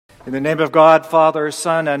In the name of God, Father,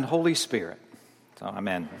 Son, and Holy Spirit.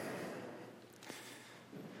 Amen.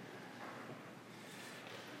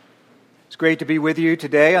 It's great to be with you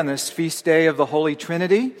today on this feast day of the Holy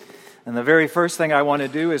Trinity. And the very first thing I want to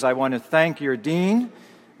do is I want to thank your dean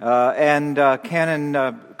and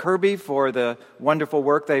Canon Kirby for the wonderful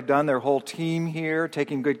work they've done, their whole team here,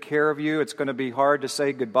 taking good care of you. It's going to be hard to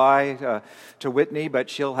say goodbye to Whitney, but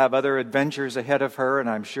she'll have other adventures ahead of her, and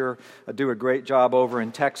I'm sure do a great job over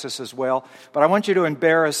in Texas as well. But I want you to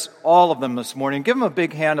embarrass all of them this morning. Give them a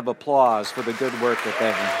big hand of applause for the good work that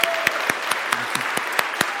they've done.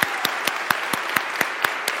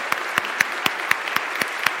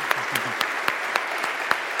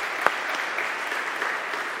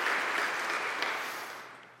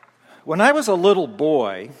 When I was a little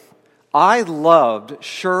boy, I loved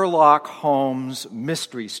Sherlock Holmes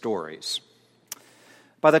mystery stories.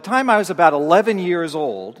 By the time I was about 11 years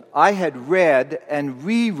old, I had read and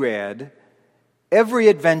reread every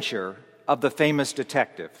adventure of the famous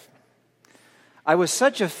detective. I was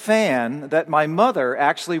such a fan that my mother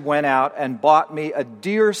actually went out and bought me a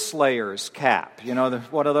deer slayer's cap. You know,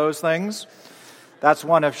 one of those things? That's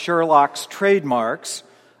one of Sherlock's trademarks,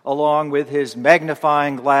 along with his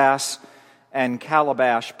magnifying glass and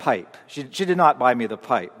calabash pipe. She did not buy me the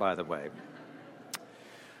pipe, by the way.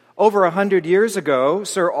 Over 100 years ago,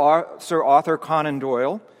 Sir Arthur Conan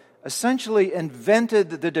Doyle essentially invented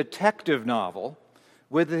the detective novel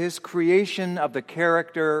with his creation of the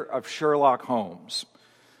character of Sherlock Holmes,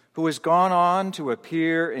 who has gone on to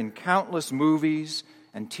appear in countless movies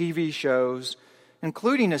and TV shows,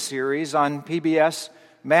 including a series on PBS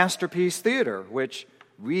Masterpiece Theater, which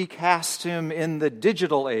recast him in the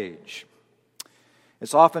digital age.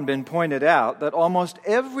 It's often been pointed out that almost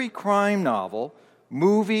every crime novel,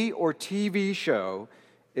 movie, or TV show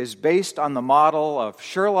is based on the model of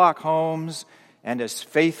Sherlock Holmes and his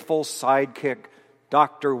faithful sidekick,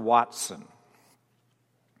 Dr. Watson.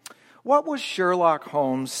 What was Sherlock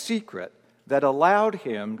Holmes' secret that allowed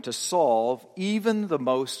him to solve even the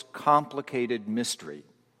most complicated mystery?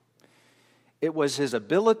 It was his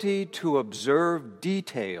ability to observe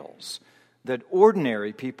details that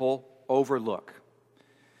ordinary people overlook.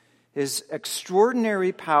 His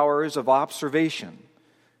extraordinary powers of observation,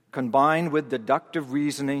 combined with deductive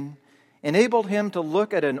reasoning, enabled him to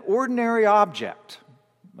look at an ordinary object,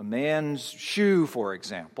 a man's shoe, for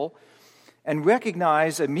example, and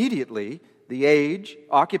recognize immediately the age,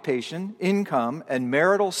 occupation, income, and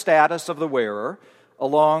marital status of the wearer,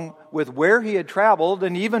 along with where he had traveled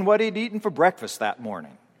and even what he'd eaten for breakfast that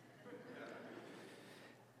morning.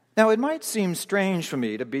 Now, it might seem strange for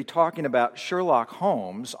me to be talking about Sherlock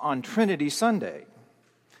Holmes on Trinity Sunday,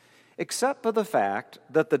 except for the fact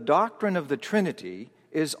that the doctrine of the Trinity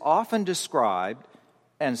is often described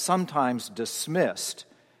and sometimes dismissed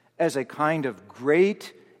as a kind of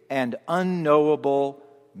great and unknowable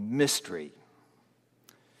mystery.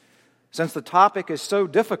 Since the topic is so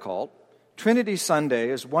difficult, Trinity Sunday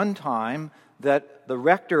is one time that the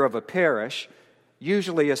rector of a parish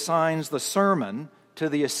usually assigns the sermon to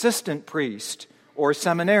the assistant priest or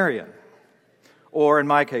seminarian, or in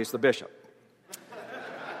my case, the bishop.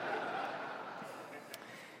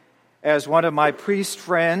 As one of my priest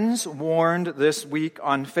friends warned this week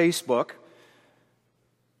on Facebook,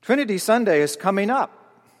 Trinity Sunday is coming up.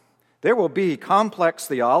 There will be complex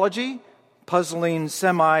theology, puzzling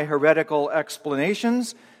semi-heretical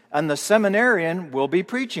explanations, and the seminarian will be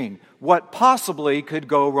preaching. What possibly could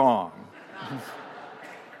go wrong?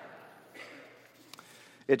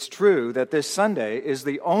 It's true that this Sunday is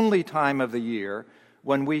the only time of the year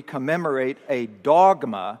when we commemorate a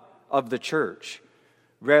dogma of the church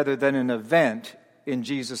rather than an event in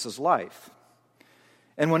Jesus' life.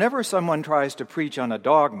 And whenever someone tries to preach on a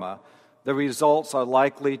dogma, the results are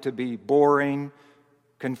likely to be boring,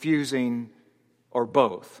 confusing, or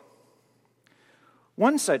both.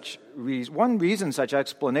 One reason such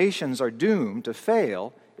explanations are doomed to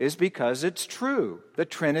fail is because it's true. The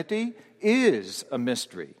Trinity is a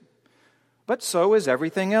mystery. But so is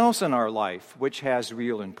everything else in our life which has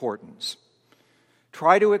real importance.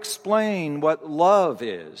 Try to explain what love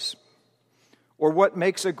is, or what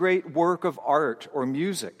makes a great work of art or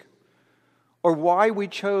music, or why we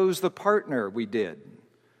chose the partner we did,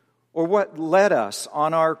 or what led us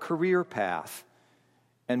on our career path,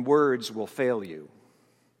 and words will fail you.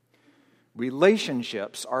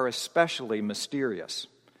 Relationships are especially mysterious.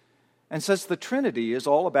 And since the Trinity is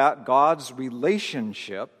all about God's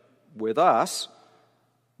relationship with us,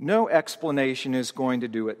 no explanation is going to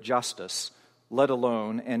do it justice, let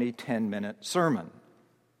alone any 10-minute sermon.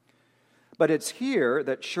 But it's here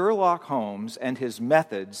that Sherlock Holmes and his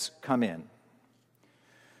methods come in.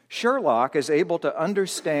 Sherlock is able to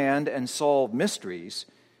understand and solve mysteries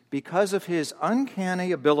because of his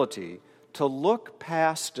uncanny ability to look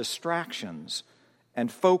past distractions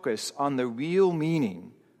and focus on the real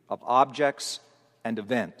meaning of objects and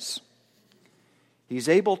events. He's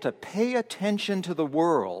able to pay attention to the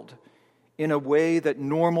world in a way that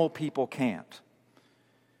normal people can't.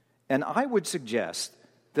 And I would suggest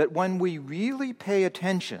that when we really pay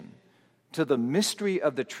attention to the mystery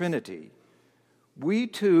of the Trinity, we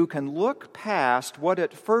too can look past what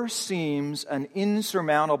at first seems an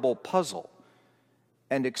insurmountable puzzle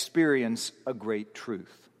and experience a great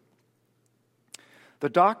truth. The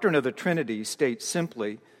doctrine of the Trinity states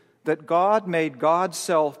simply that God made God's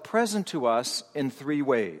self present to us in three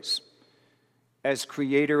ways: as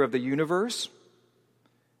creator of the universe,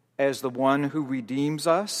 as the one who redeems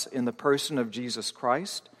us in the person of Jesus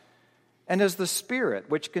Christ, and as the Spirit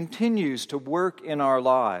which continues to work in our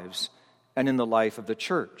lives and in the life of the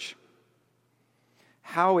church.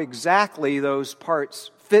 How exactly those parts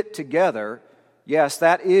fit together, yes,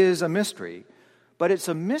 that is a mystery, but it's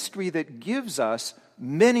a mystery that gives us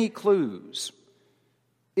many clues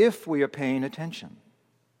if we are paying attention.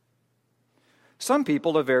 Some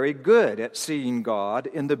people are very good at seeing God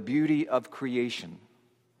in the beauty of creation.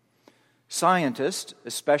 Scientists,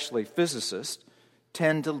 especially physicists,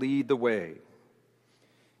 tend to lead the way.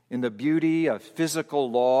 In the beauty of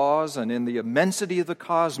physical laws and in the immensity of the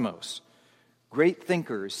cosmos, great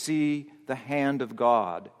thinkers see the hand of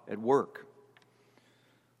God at work.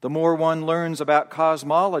 The more one learns about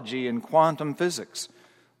cosmology and quantum physics,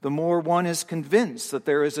 the more one is convinced that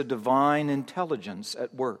there is a divine intelligence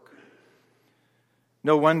at work.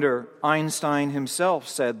 No wonder Einstein himself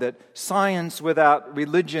said that science without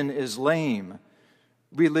religion is lame.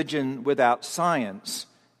 Religion without science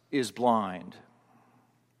is blind.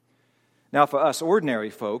 Now, for us ordinary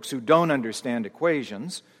folks who don't understand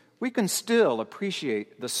equations, we can still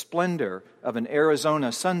appreciate the splendor of an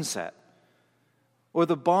Arizona sunset, or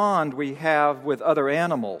the bond we have with other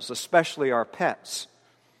animals, especially our pets,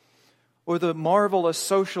 or the marvelous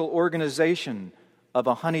social organization of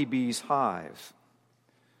a honeybee's hive.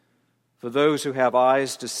 For those who have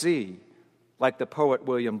eyes to see, like the poet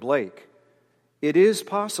William Blake, it is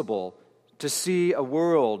possible to see a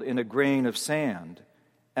world in a grain of sand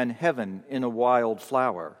and heaven in a wild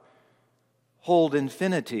flower. Hold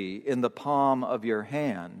infinity in the palm of your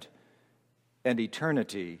hand and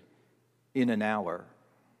eternity in an hour.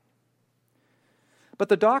 But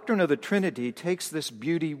the doctrine of the Trinity takes this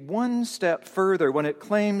beauty one step further when it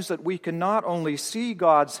claims that we can not only see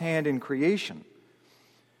God's hand in creation,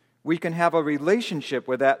 we can have a relationship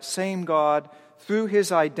with that same God through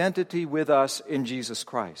his identity with us in Jesus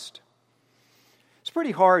Christ. It's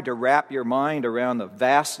pretty hard to wrap your mind around the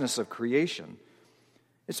vastness of creation.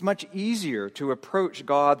 It's much easier to approach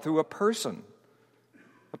God through a person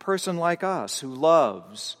like us who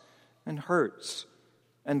loves and hurts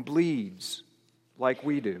and bleeds like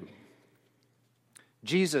we do.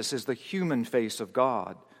 Jesus is the human face of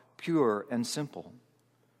God, pure and simple.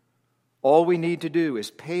 All we need to do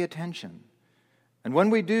is pay attention. And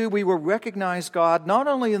when we do, we will recognize God not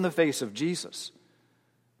only in the face of Jesus,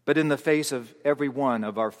 but in the face of every one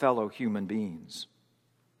of our fellow human beings.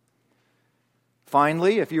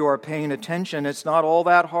 Finally, if you are paying attention, it's not all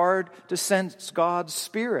that hard to sense God's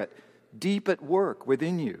Spirit deep at work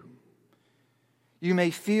within you. You may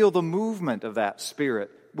feel the movement of that Spirit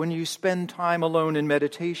when you spend time alone in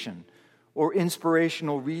meditation or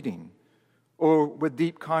inspirational reading, or with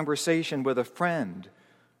deep conversation with a friend,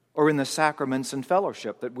 or in the sacraments and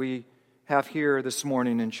fellowship that we have here this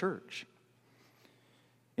morning in church.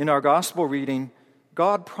 In our gospel reading,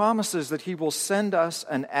 God promises that he will send us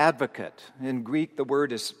an advocate. In Greek, the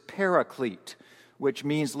word is paraclete, which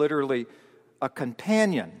means literally a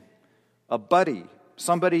companion, a buddy,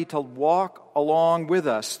 somebody to walk along with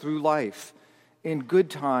us through life in good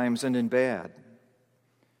times and in bad.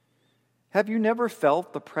 Have you never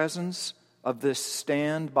felt the presence of this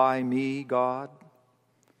stand by me God?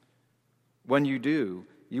 When you do,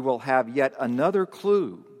 you will have yet another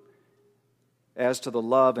clue as to the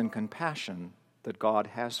love and compassion that God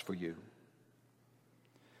has for you.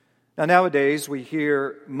 Now, nowadays, we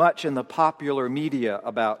hear much in the popular media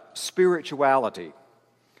about spirituality,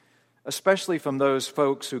 especially from those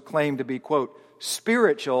folks who claim to be, quote,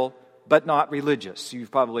 spiritual but not religious.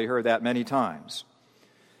 You've probably heard that many times.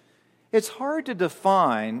 It's hard to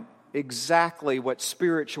define exactly what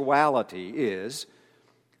spirituality is,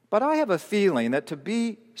 but I have a feeling that to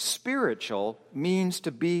be spiritual means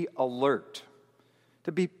to be alert,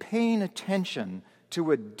 to be paying attention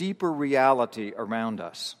to a deeper reality around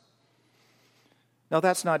us. Now,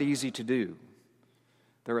 that's not easy to do.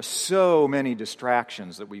 There are so many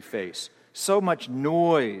distractions that we face, so much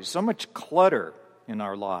noise, so much clutter in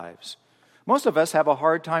our lives. Most of us have a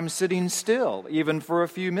hard time sitting still, even for a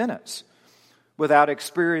few minutes, without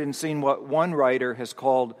experiencing what one writer has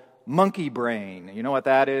called monkey brain. You know what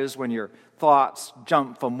that is? When your thoughts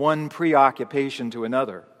jump from one preoccupation to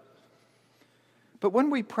another. But when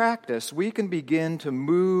we practice, we can begin to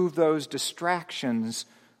move those distractions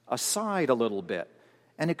aside a little bit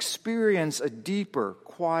and experience a deeper,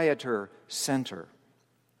 quieter center.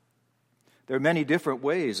 There are many different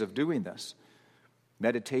ways of doing this.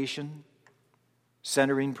 Meditation,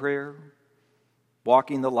 centering prayer,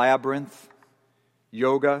 walking the labyrinth,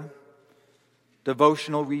 yoga,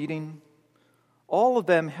 devotional reading. All of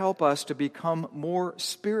them help us to become more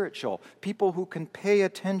spiritual, people who can pay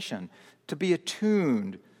attention, to be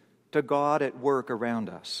attuned to God at work around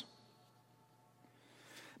us.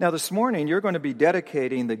 Now, this morning, you're going to be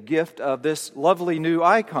dedicating the gift of this lovely new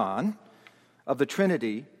icon of the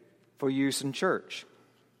Trinity for use in church.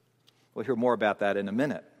 We'll hear more about that in a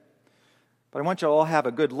minute. But I want you all to have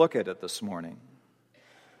a good look at it this morning.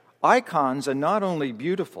 Icons are not only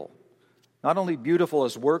beautiful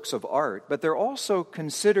as works of art, but they're also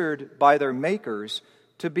considered by their makers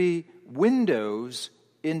to be windows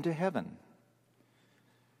into heaven.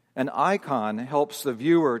 An icon helps the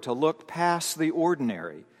viewer to look past the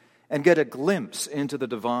ordinary and get a glimpse into the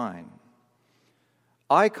divine.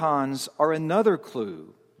 Icons are another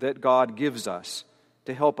clue that God gives us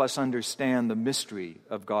to help us understand the mystery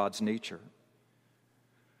of God's nature.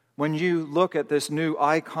 When you look at this new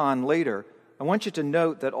icon later, I want you to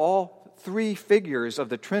note that all three figures of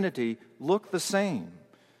the Trinity look the same.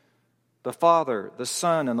 The Father, the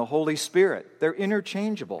Son, and the Holy Spirit. They're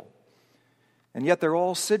interchangeable. And yet they're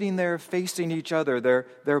all sitting there facing each other.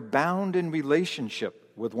 They're bound in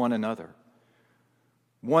relationship with one another.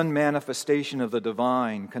 One manifestation of the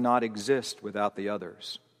divine cannot exist without the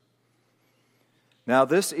others. Now,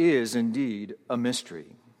 this is indeed a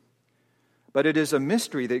mystery. But it is a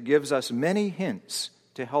mystery that gives us many hints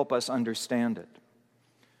to help us understand it.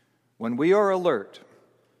 When we are alert,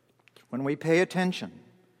 when we pay attention,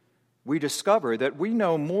 we discover that we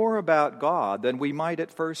know more about God than we might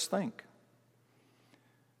at first think.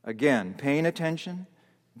 Again, paying attention,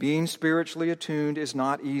 being spiritually attuned is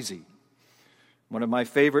not easy. One of my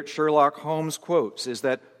favorite Sherlock Holmes quotes is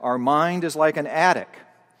that our mind is like an attic,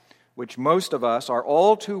 which most of us are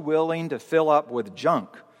all too willing to fill up with junk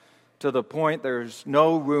to the point there's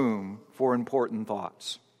no room for important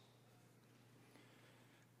thoughts.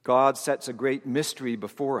 God sets a great mystery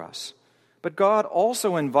before us, but God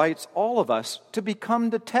also invites all of us to become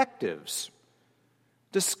detectives,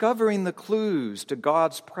 discovering the clues to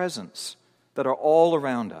God's presence that are all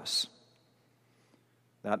around us.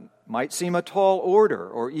 That might seem a tall order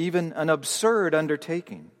or even an absurd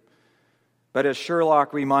undertaking. But as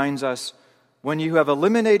Sherlock reminds us, when you have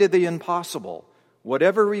eliminated the impossible,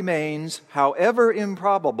 whatever remains, however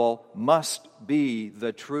improbable, must be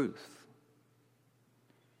the truth.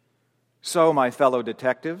 So, my fellow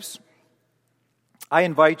detectives, I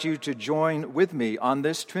invite you to join with me on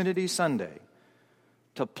this Trinity Sunday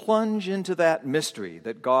to plunge into that mystery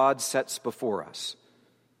that God sets before us,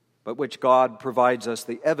 but which God provides us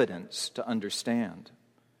the evidence to understand.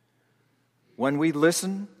 When we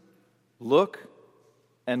listen, look,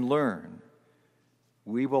 and learn,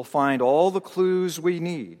 we will find all the clues we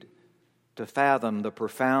need to fathom the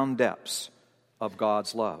profound depths of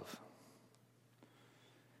God's love.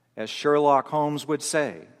 As Sherlock Holmes would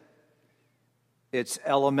say, it's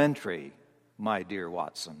elementary, my dear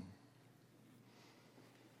Watson.